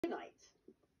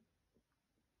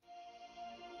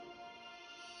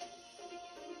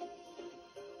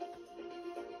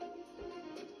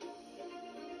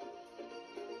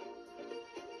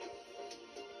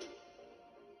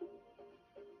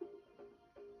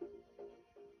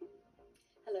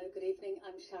evening,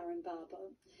 I'm Sharon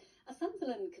Barbour. A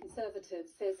Sunderland Conservative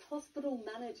says hospital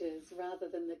managers rather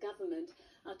than the government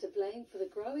are to blame for the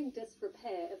growing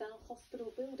disrepair of our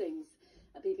hospital buildings.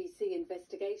 A BBC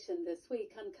investigation this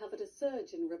week uncovered a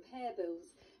surge in repair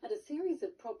bills and a series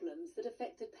of problems that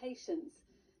affected patients.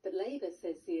 But Labour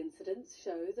says the incidents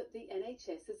show that the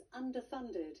NHS is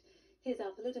underfunded. Here's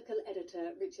our political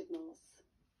editor, Richard Moss.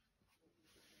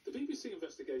 The BBC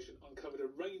investigation uncovered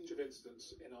a range of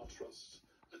incidents in our trust.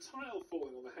 A tile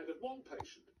falling on the head of one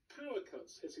patient, power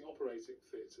cuts hitting operating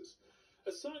theatres.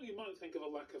 A sign you might think of a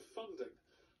lack of funding.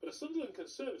 But a Sunderland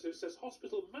Conservative says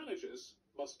hospital managers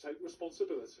must take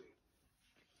responsibility.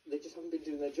 They just haven't been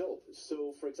doing their job.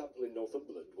 So, for example, in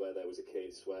Northumberland, where there was a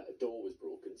case where a door was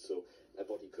broken so a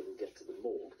body couldn't get to the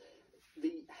morgue,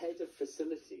 the head of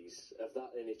facilities of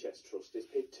that NHS trust is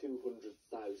paid £200,000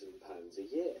 a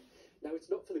year. Now, it's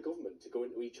not for the government to go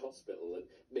into each hospital and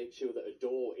make sure that a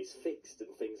door is fixed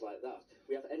and things like that.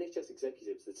 We have NHS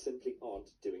executives that simply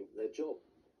aren't doing their job.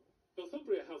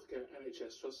 Northumbria Healthcare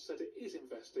NHS Trust said it is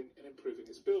investing in improving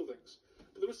its buildings.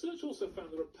 But the research also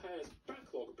found the repairs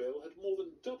backlog bill had more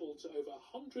than doubled to over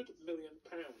 £100 million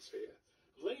here.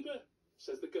 Labour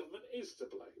says the government is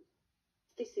to blame.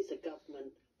 This is a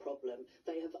government problem.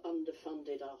 They have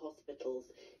underfunded our hospitals.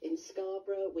 In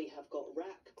Scarborough, we have got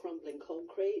rack crumbling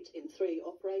concrete in 3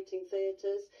 operating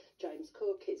theatres. James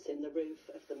Cook, it's in the roof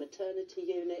of the maternity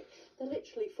unit. They're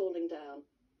literally falling down.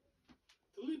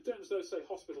 The Lib Dems, though, say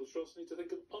hospital trusts need to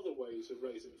think of other ways of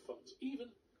raising funds, even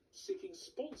seeking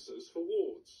sponsors for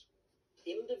wards.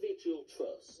 Individual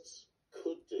trusts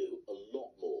could do a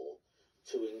lot more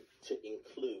to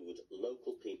include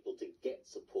local people to get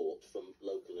support from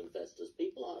local investors.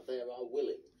 People out there are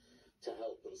willing to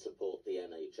help and support the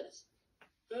NHS.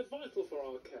 They're vital for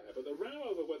our care, but the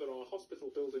row over whether our hospital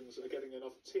buildings are getting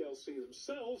enough TLC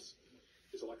themselves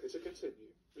is likely to continue.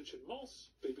 Richard Moss,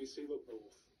 BBC Look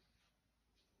North.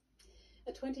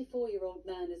 A 24-year-old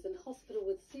man is in hospital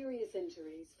with serious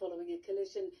injuries following a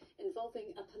collision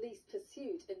involving a police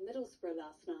pursuit in Middlesbrough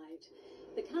last night.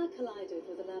 The car collided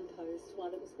with a lamppost while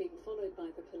it was being followed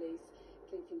by the police.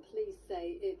 Cleveland police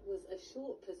say it was a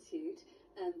short pursuit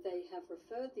and they have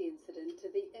referred the incident to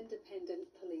the independent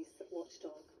police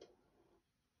watchdog.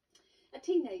 A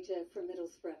teenager from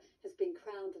Middlesbrough has been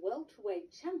crowned welterweight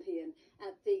champion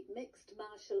at the Mixed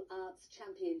Martial Arts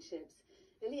Championships.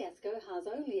 Iliesco has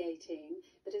only 18,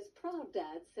 but his proud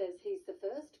dad says he's the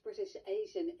first British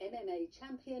Asian MMA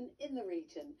champion in the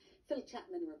region. Phil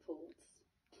Chapman reports.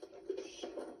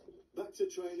 Back to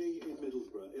training in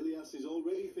Middlesbrough. Ilias is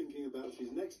already thinking about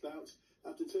his next bout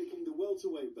after taking the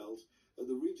welterweight belt at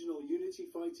the Regional Unity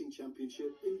Fighting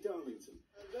Championship in Darlington.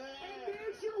 And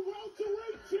there's your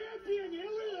welterweight champion,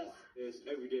 Ilias! It's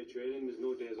everyday training, there's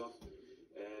no days off.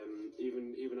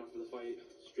 Even after the fight,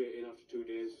 straight in after 2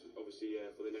 days, obviously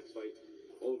for the next fight.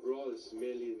 Overall, it's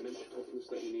mainly the mental toughness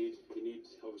that you need. You need,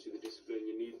 obviously, the discipline,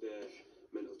 you need the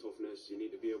mental toughness, you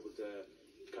need to be able to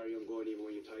carry on going even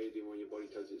when you're tired, even when your body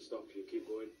tells you to stop, you keep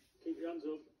going. Keep your hands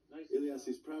up. Nice.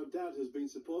 Ilias's proud dad has been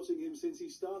supporting him since he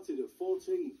started at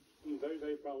 14. I'm very,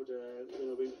 very proud.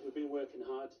 We've been working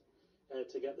hard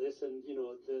to get this, and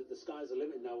the sky's the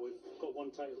limit now. We've got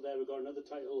one title there, we've got another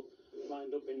title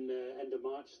lined up in end of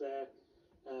March there,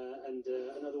 and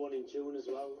another one in June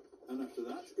as well. And after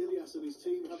that, Ilias and his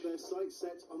team have their sights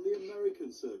set on the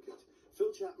American circuit.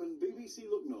 Phil Chapman,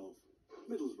 BBC Look North,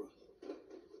 Middlesbrough.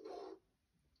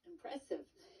 Impressive.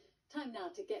 Time now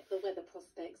to get the weather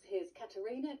prospects. Here's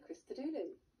Katerina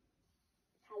Christodoulou.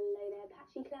 Hello there,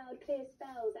 patchy cloud, clear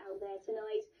spells out there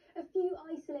tonight. A few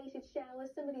isolated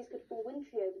showers, some of these could fall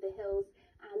wintry over the hills,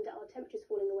 and our temperatures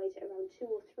falling away to around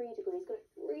 2 or 3 degrees. Got a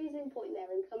freezing point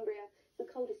there in Cumbria. The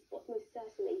coldest spots most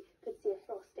certainly could see a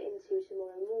frost into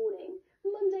tomorrow morning.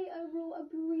 Monday overall, a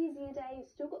breezier day.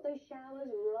 Still got those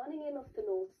showers running in off the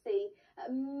North Sea.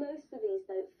 Most of these,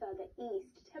 though, further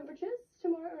east. Temperatures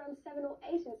tomorrow around 7 or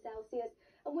 8 in Celsius,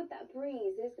 and with that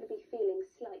breeze, it is going to be feeling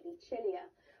slightly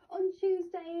chillier. On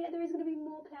Tuesday, there is going to be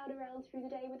more cloud around through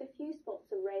the day with a few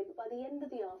spots of rain, but by the end of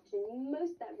the afternoon,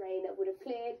 most of that rain would have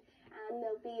cleared, and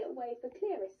there'll be a way for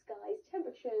clearer skies.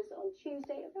 Temperatures on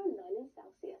Tuesday around 9 in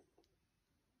Celsius.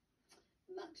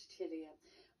 Much chillier.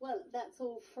 Well, that's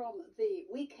all from the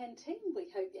weekend team.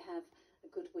 We hope you have a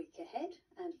good week ahead,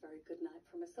 and a very good night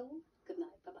from us all. Good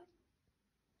night. Bye-bye.